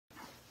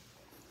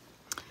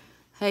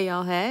Hey,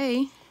 y'all.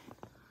 Hey.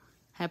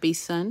 Happy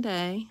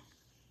Sunday.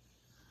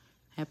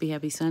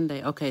 Happy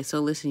Sunday. Okay, so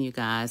listen, you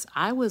guys.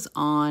 I was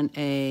on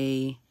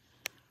a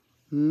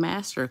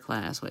master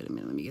class. Wait a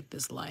minute. Let me get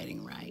this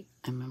lighting right.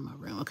 I'm in my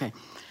room. Okay.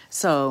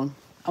 So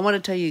I want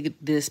to tell you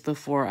this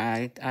before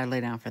I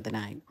lay down for the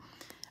night.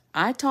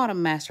 I taught a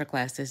master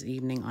class this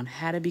evening on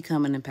how to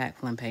become an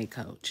impactful and paid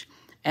coach.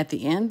 At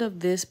the end of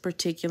this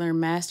particular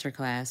master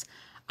class,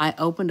 I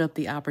opened up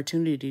the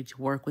opportunity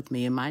to work with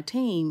me and my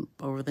team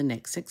over the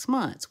next 6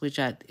 months, which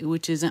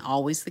isn't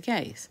always the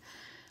case.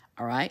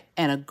 All right.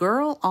 And a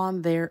girl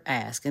on there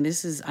asked, and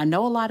I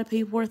know a lot of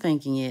people were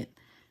thinking it,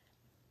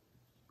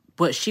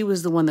 but she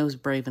was the one that was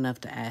brave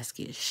enough to ask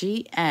it.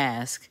 She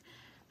asked,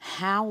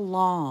 how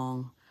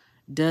long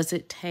does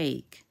it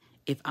take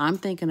if I'm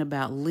thinking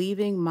about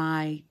leaving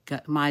my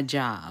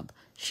job?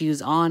 She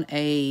was on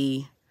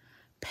a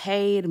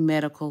paid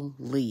medical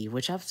leave,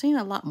 which I've seen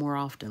a lot more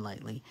often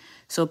lately.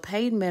 So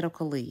paid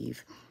medical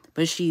leave,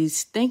 but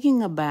she's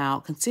thinking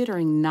about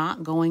considering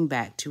not going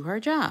back to her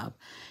job.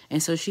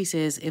 And so she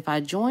says, if I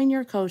join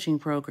your coaching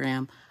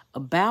program,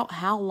 about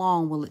how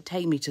long will it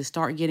take me to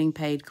start getting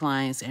paid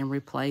clients and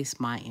replace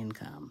my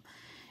income?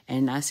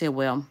 And I said,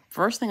 well,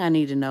 first thing I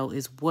need to know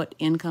is what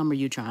income are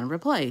you trying to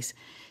replace?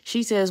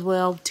 She says,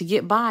 well, to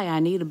get by, I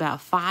need about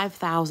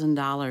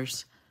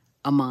 $5,000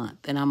 a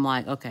month. And I'm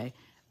like, okay,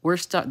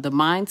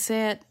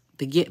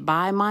 the get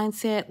by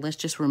mindset, let's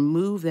just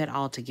remove that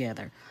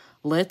altogether.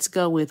 Let's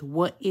go with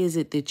what is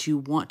it that you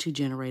want to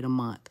generate a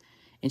month?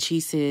 And she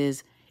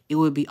says, it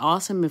would be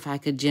awesome if I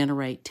could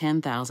generate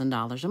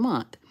 $10,000 a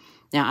month.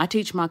 Now, I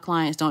teach my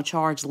clients don't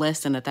charge less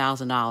than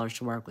 $1,000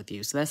 to work with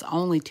you. So that's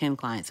only 10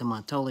 clients a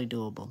month, totally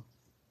doable.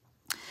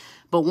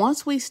 But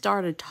once we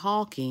started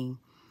talking,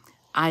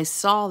 I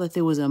saw that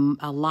there was a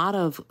lot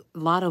of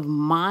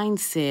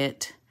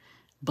mindset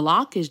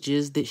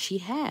blockages that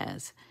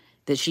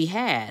she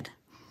had.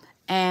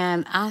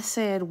 And I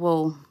said,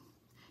 well,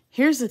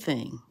 here's the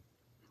thing.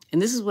 And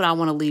this is what I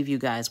want to leave you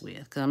guys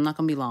with, because I'm not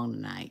going to be long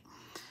tonight.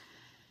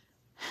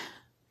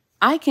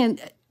 I can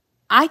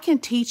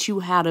teach you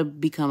how to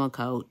become a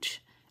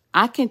coach.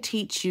 I can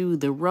teach you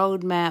the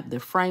roadmap, the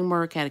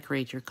framework, how to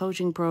create your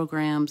coaching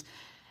programs,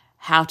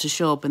 how to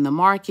show up in the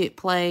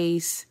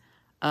marketplace,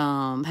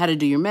 how to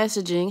do your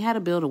messaging, how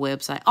to build a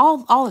website,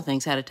 all the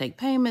things, how to take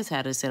payments,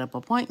 how to set up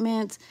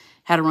appointments,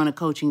 how to run a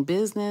coaching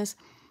business.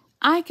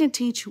 I can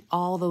teach you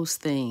all those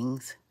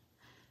things.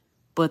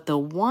 But the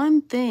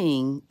one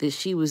thing that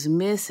she was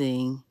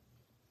missing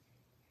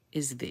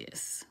is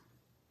this.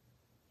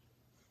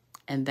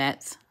 And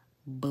that's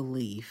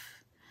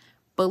belief.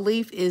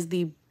 Belief is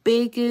the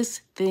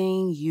biggest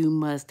thing you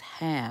must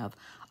have.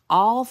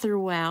 All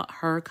throughout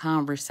her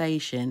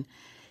conversation,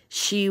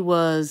 she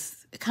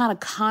was kind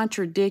of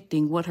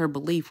contradicting what her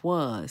belief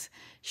was.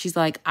 She's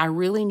like, I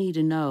really need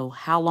to know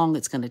how long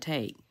it's going to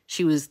take.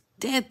 She was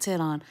dead set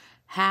on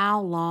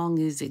how long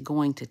is it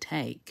going to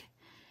take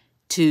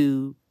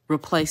to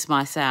replace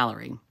my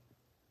salary.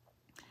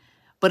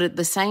 But at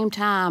the same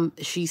time,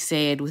 she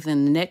said,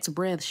 within the next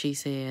breath, she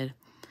said,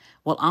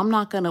 well, I'm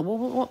not going to,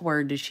 what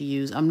word did she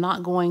use? I'm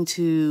not going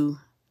to,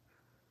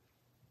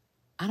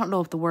 I don't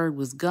know if the word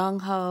was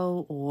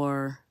gung-ho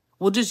or,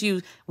 we'll just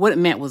use, what it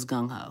meant was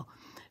gung-ho.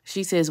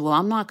 She says, well,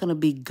 I'm not going to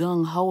be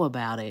gung-ho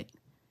about it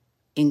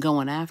in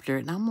going after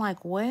it. And I'm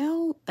like,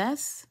 well,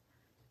 that's,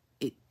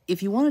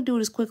 if you want to do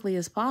it as quickly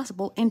as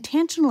possible,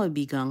 intentionally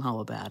be gung-ho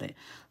about it.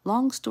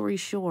 Long story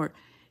short,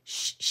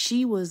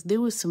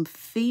 there was some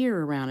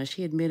fear around it.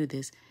 She admitted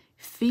this,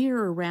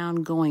 fear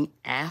around going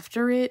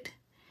after it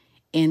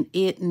and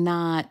it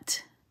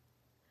not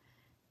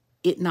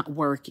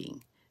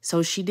working.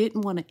 So she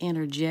didn't want to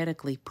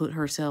energetically put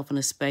herself in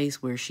a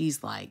space where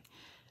she's like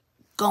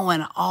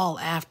going all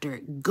after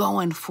it,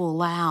 going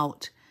full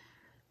out,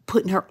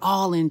 putting her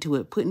all into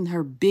it, putting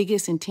her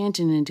biggest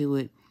intention into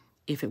it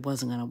if it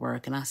wasn't going to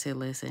work. And I said,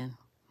 listen,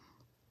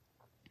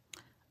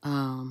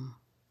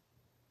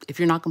 if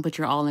you're not going to put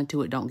your all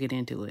into it, don't get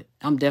into it.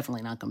 I'm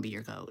definitely not going to be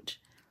your coach.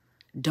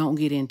 Don't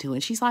get into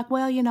it. She's like,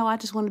 well, I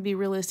just want to be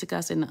realistic.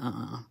 I said,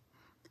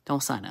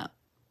 don't sign up.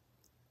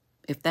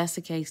 If that's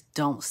the case,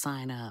 don't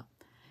sign up,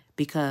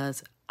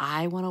 because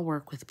I want to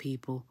work with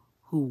people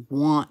who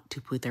want to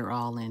put their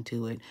all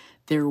into it.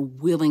 They're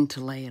willing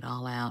to lay it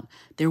all out.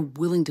 They're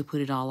willing to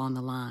put it all on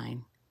the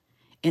line.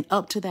 And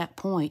up to that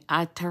point,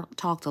 I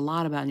talked a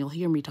lot about, and you'll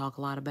hear me talk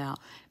a lot about,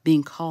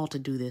 being called to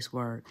do this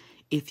work.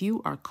 If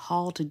you are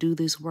called to do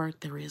this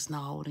work, there is no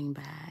holding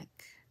back.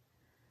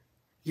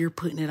 You're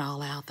putting it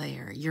all out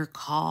there. You're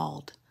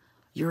called.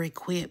 You're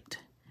equipped.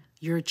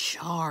 You're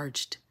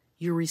charged.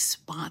 You're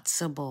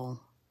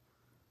responsible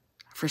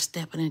for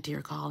stepping into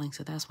your calling.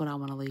 So that's what I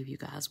want to leave you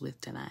guys with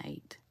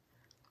tonight.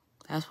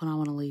 That's what I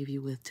want to leave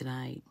you with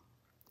tonight.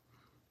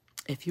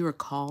 If you are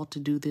called to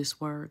do this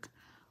work,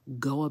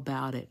 go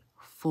about it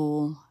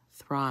full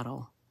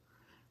throttle.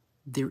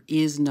 There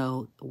is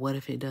no, what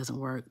if it doesn't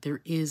work?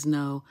 There is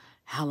no,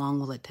 how long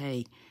will it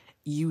take?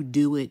 You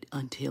do it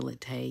until it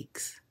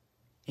takes,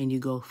 and you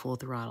go full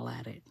throttle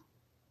at it.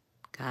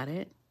 Got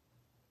it?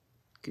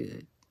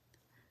 Good.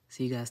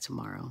 See you guys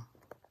tomorrow.